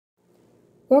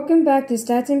Welcome back to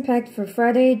Stats Impact for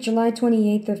Friday, July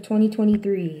 28th of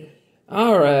 2023.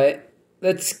 All right,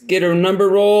 let's get our number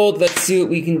rolled. Let's see what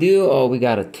we can do. Oh, we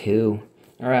got a 2.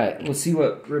 All right, we'll see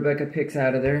what Rebecca picks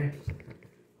out of there.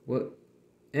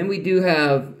 And we do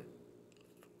have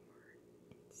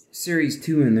Series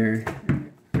 2 in there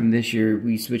from this year.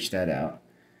 We switched that out.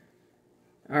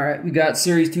 All right, we got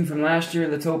Series 2 from last year.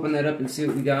 Let's open that up and see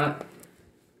what we got.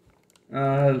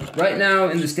 Right now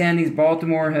in the standings,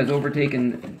 Baltimore has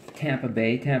overtaken Tampa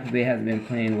Bay. Tampa Bay hasn't been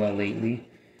playing well lately.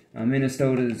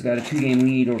 Minnesota's got a 2-game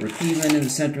lead over Cleveland in the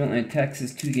Central, and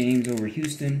Texas 2 games over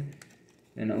Houston.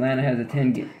 And Atlanta has a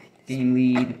 10-game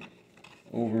lead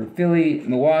over Philly,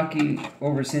 Milwaukee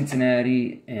over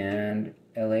Cincinnati, and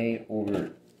LA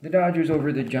over the Dodgers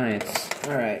over the Giants.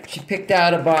 All right, she picked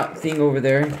out a bot thing over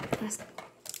there.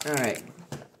 All right.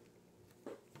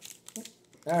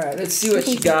 Alright, let's see what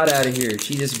she got out of here.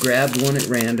 She just grabbed one at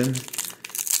random. I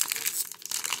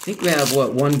think we have,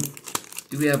 what, one...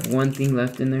 Do we have one thing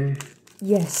left in there?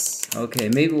 Yes. Okay,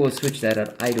 maybe we'll switch that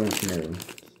up. I don't know.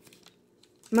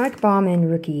 Mike Baumann,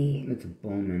 rookie. It's a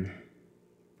Bowman.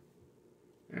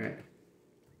 Alright.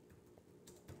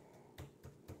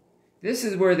 This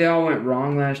is where they all went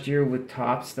wrong last year with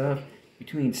top stuff.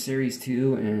 Between Series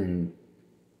 2 and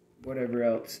whatever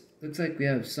else. Looks like we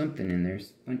have something in there.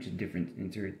 A bunch of different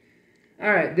inserts.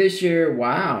 Alright, this year,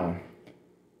 wow.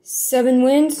 7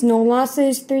 wins, no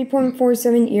losses,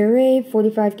 3.47 ERA,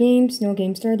 45 games, no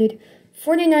game started,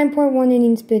 49.1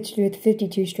 innings pitched with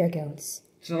 52 strikeouts.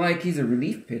 So, like, he's a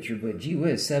relief pitcher, but gee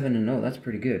whiz, 7-0. That's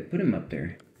pretty good. Put him up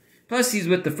there. Plus, he's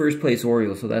with the first place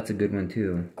Orioles, so that's a good one,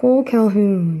 too. Cole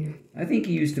Calhoun. I think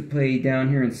he used to play down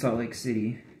here in Salt Lake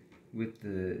City with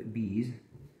the Bees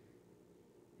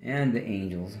and the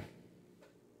Angels.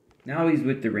 Now he's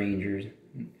with the Rangers.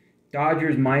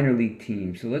 Dodgers minor league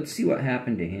team. So let's see what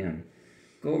happened to him.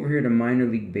 Go over here to minor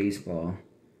league baseball.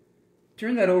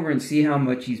 Turn that over and see how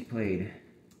much he's played.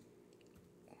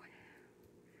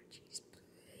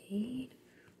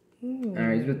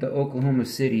 Alright, he's with the Oklahoma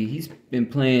City. He's been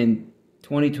playing.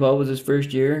 2012 was his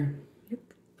first year. Yep.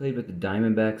 Played with the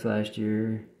Diamondbacks last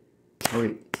year. Oh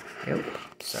wait. Yep.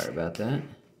 Sorry about that.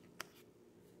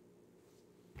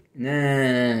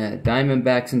 Nah,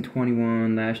 Diamondbacks in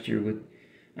 21 last year with...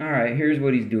 Alright, here's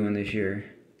what he's doing this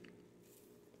year.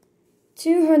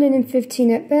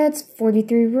 215 at-bats,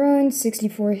 43 runs,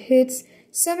 64 hits,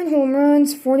 7 home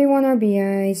runs, 41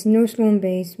 RBIs, no stolen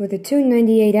base, with a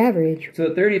 298 average. So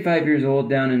at 35 years old,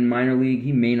 down in minor league,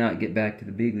 he may not get back to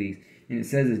the big leagues. And it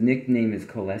says his nickname is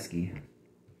Koleski.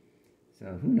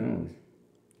 So who knows?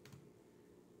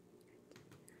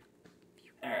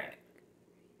 Alright.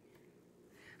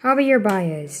 Javier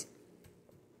Baez.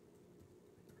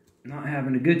 Not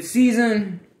having a good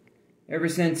season. Ever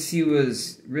since he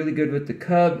was really good with the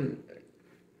Cubs.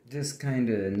 Just kind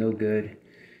of no good.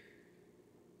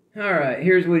 Alright,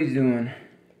 here's what he's doing.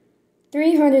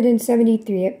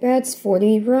 373 at-bats,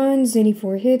 48 runs,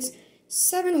 84 hits,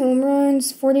 7 home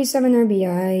runs, 47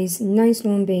 RBIs, 9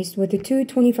 stolen base with a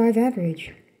 225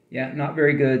 average. Yeah, not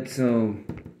very good, so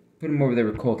put him over there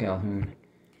with Cole Calhoun.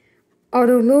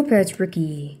 Otto Lopez,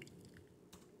 rookie.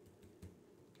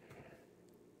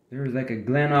 There was like a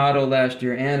Glenn Otto last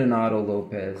year and an Otto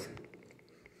Lopez.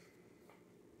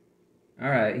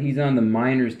 Alright, he's on the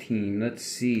minors team. Let's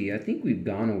see. I think we've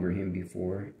gone over him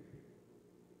before.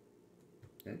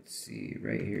 Let's see,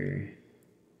 right here.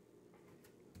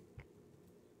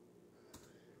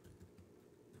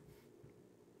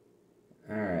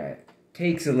 Alright.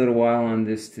 Takes a little while on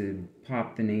this to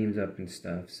pop the names up and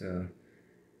stuff, so...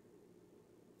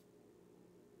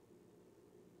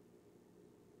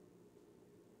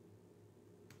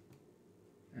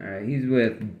 Alright, he's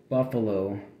with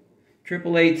Buffalo.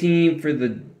 AAA team for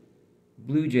the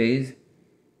Blue Jays.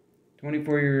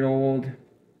 24-year-old.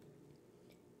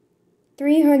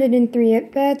 303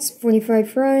 at-bats,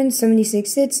 45 runs,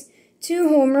 76 hits, 2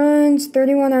 home runs,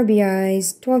 31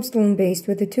 RBIs, 12 stolen base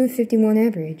with a 251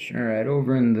 average. Alright,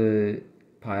 over in the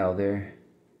pile there.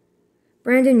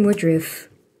 Brandon Woodruff.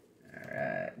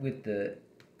 Alright, with the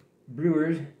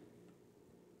Brewers.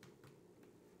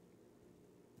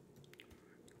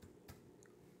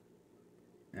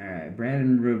 Alright,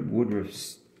 Brandon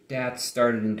Woodruff's stats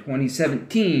started in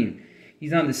 2017.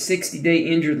 He's on the 60-day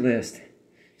injured list.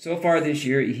 So far this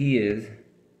year, he is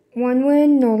 1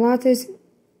 win, no losses,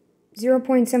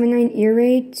 0.79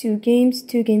 ERA, 2 games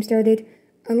started,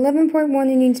 11.1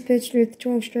 innings pitched with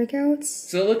 12 strikeouts.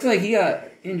 So it looks like he got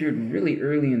injured really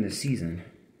early in the season.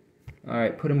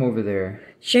 Alright, put him over there.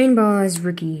 Shane Baz,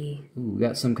 rookie. Ooh,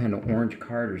 got some kind of orange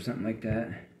card or something like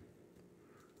that.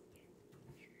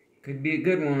 Could be a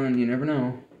good one, you never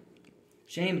know.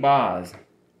 Shane Baz.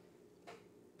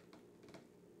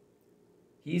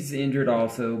 He's injured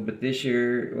also, but this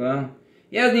year, well,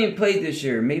 he hasn't even played this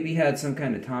year. Maybe he had some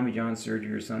kind of Tommy John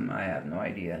surgery or something. I have no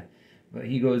idea. But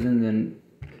he goes in the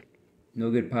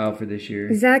no good pile for this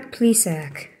year. Zach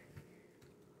Plesac.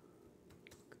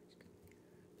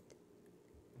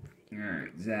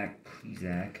 Alright, Zach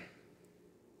Plesac.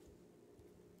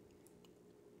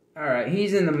 Alright,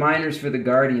 he's in the minors for the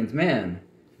Guardians. Man,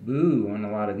 boo on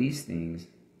a lot of these things.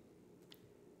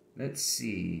 Let's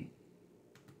see.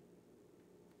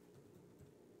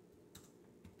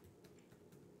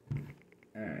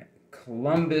 Alright,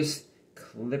 Columbus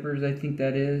Clippers, I think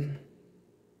that is.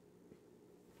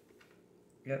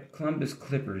 Yep, Columbus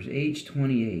Clippers, age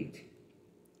 28.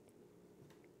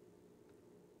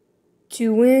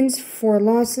 2 wins, 4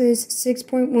 losses,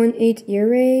 6.18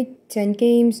 ERA, 10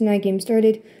 games, 9 games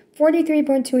started,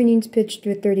 43.2 innings pitched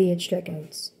with 38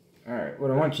 strikeouts. Alright,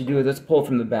 what I want you to do is let's pull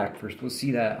from the back first. We'll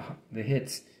see that the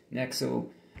hits next, so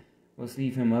let's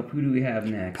leave him up. Who do we have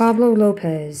next? Pablo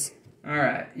Lopez.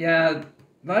 Alright, yeah,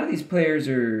 a lot of these players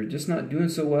are just not doing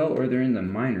so well, or they're in the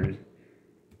minors.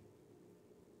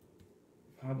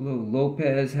 Pablo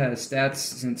Lopez has stats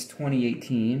since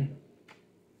 2018.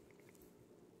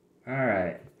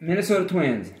 Alright, Minnesota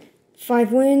Twins.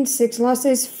 5 wins, 6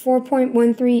 losses,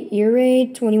 4.13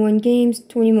 ERA, 21 games,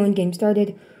 21 games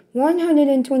started,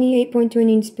 128.2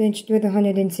 innings pitched with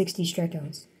 160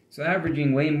 strikeouts. So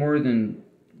averaging way more than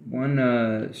 1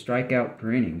 strikeout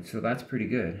per inning, so that's pretty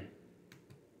good.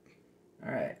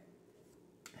 Alright.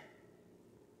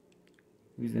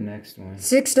 Who's the next one?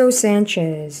 Sixto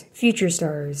Sanchez, Future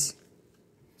Stars.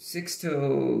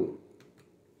 Sixto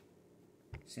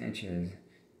Sanchez.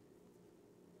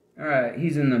 Alright,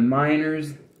 he's in the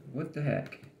minors. What the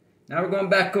heck? Now we're going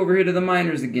back over here to the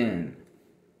minors again.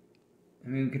 I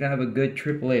mean, we could have a good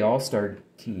AAA All-Star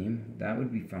team. That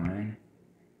would be fine.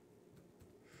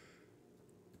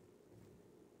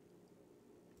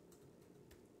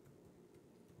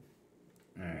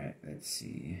 Alright, let's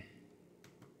see.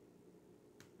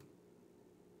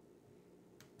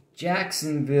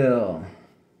 Jacksonville.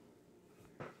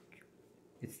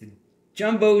 It's the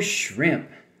Jumbo Shrimp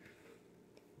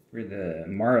for the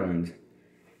Marlins.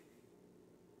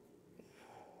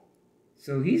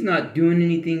 So he's not doing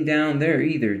anything down there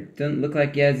either. Doesn't look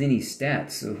like he has any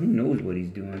stats, so who knows what he's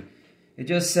doing. It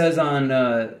just says on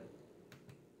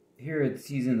here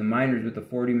he's in the minors with the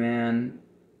 40-man.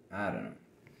 I don't know.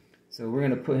 So we're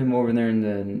going to put him over there in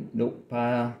the note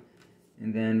pile.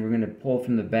 And then we're going to pull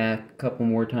from the back a couple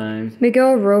more times.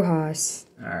 Miguel Rojas.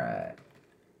 Alright.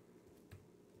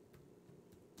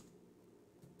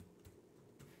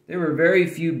 There were very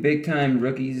few big-time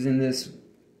rookies in this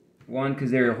one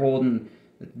because they were holding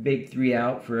the big 3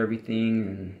 out for everything.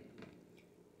 And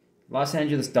Los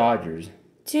Angeles Dodgers.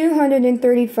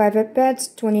 235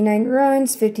 at-bats, 29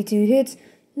 runs, 52 hits,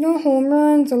 no home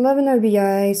runs, 11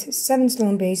 RBIs, 7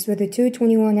 stolen bases with a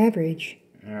 .221 average.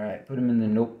 Alright, put him in the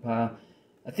note pile.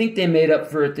 I think they made up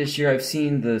for it this year. I've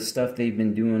seen the stuff they've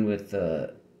been doing with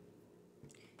Yuli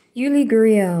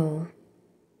Gurriel.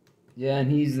 Yeah,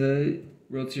 and he's the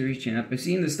World Series champ. I've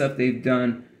seen the stuff they've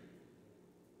done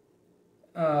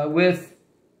with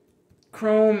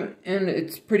Chrome, and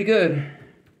it's pretty good.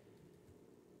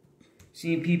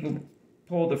 Seeing people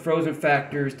pull the frozen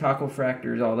factors, taco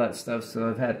fractors, all that stuff, so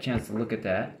I've had a chance to look at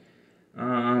that.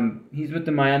 He's with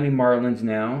the Miami Marlins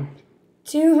now.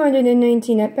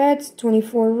 219 at-bats,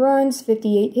 24 runs,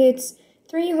 58 hits,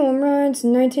 3 home runs,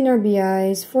 19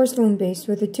 RBIs, 4 stolen bases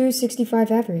with a .265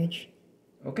 average.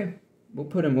 Okay. We'll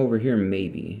put him over here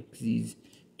maybe, because he's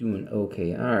doing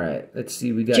okay. Alright, let's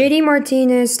see. We got JD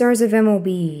Martinez, Stars of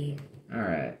MLB.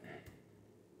 Alright.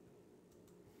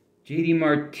 JD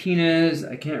Martinez,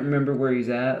 I can't remember where he's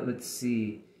at. Let's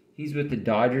see. He's with the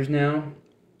Dodgers now.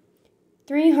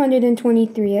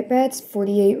 323 at-bats,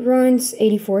 48 runs,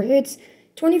 84 hits,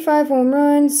 25 home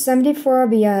runs, 74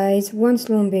 RBIs, 1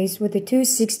 stolen base with a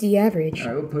 .260 average.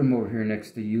 Alright, we'll put him over here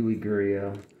next to Yuli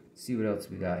Gurriel. See what else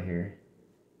we got here.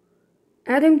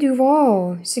 Adam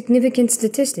Duvall, Significant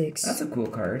Statistics. That's a cool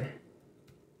card.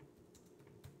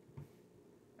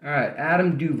 Alright,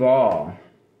 Adam Duvall.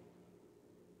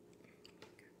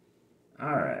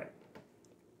 Alright.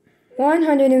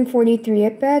 143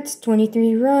 at-bats,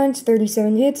 23 runs,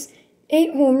 37 hits,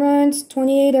 8 home runs,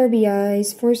 28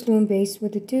 RBIs, 4 stolen base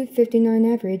with a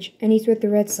 .259 average, and he's with the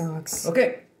Red Sox.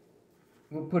 Okay.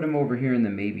 We'll put him over here in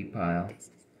the maybe pile.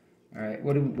 Alright,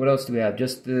 what else do we have?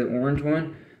 Just the orange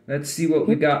one? Let's see what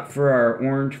we got for our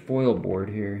orange foil board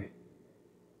here.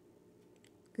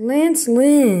 Lance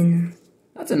Lynn.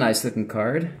 That's a nice looking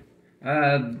card.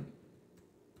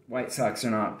 White Sox are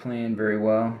not playing very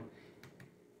well.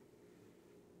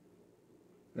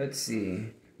 Let's see.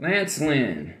 Lance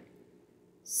Lynn.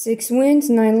 6 wins,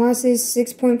 9 losses,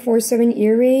 6.47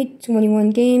 ERA, 21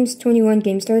 games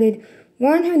started,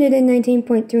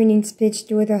 119.3 innings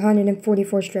pitched with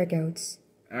 144 strikeouts.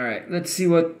 Alright, let's see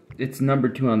what it's number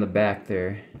 2 on the back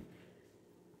there.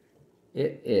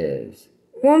 It is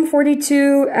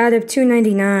 142 out of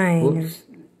 299. Whoops,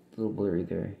 a little blurry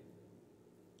there.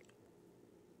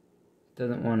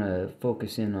 Doesn't want to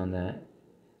focus in on that.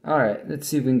 Alright, let's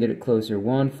see if we can get it closer.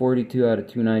 142 out of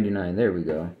 299. There we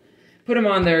go. Put them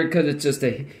on there because it's just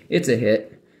it's a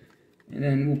hit. And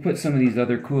then we'll put some of these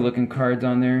other cool looking cards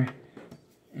on there.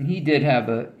 And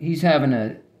he's having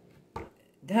a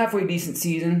halfway decent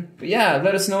season. But yeah,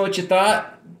 let us know what you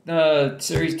thought.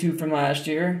 Series 2 from last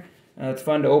year. It's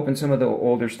fun to open some of the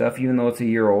older stuff, even though it's a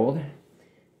year old.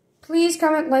 Please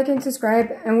comment, like, and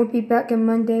subscribe, and we'll be back on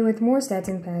Monday with more Stats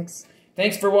and Packs.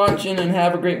 Thanks for watching, and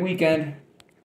have a great weekend.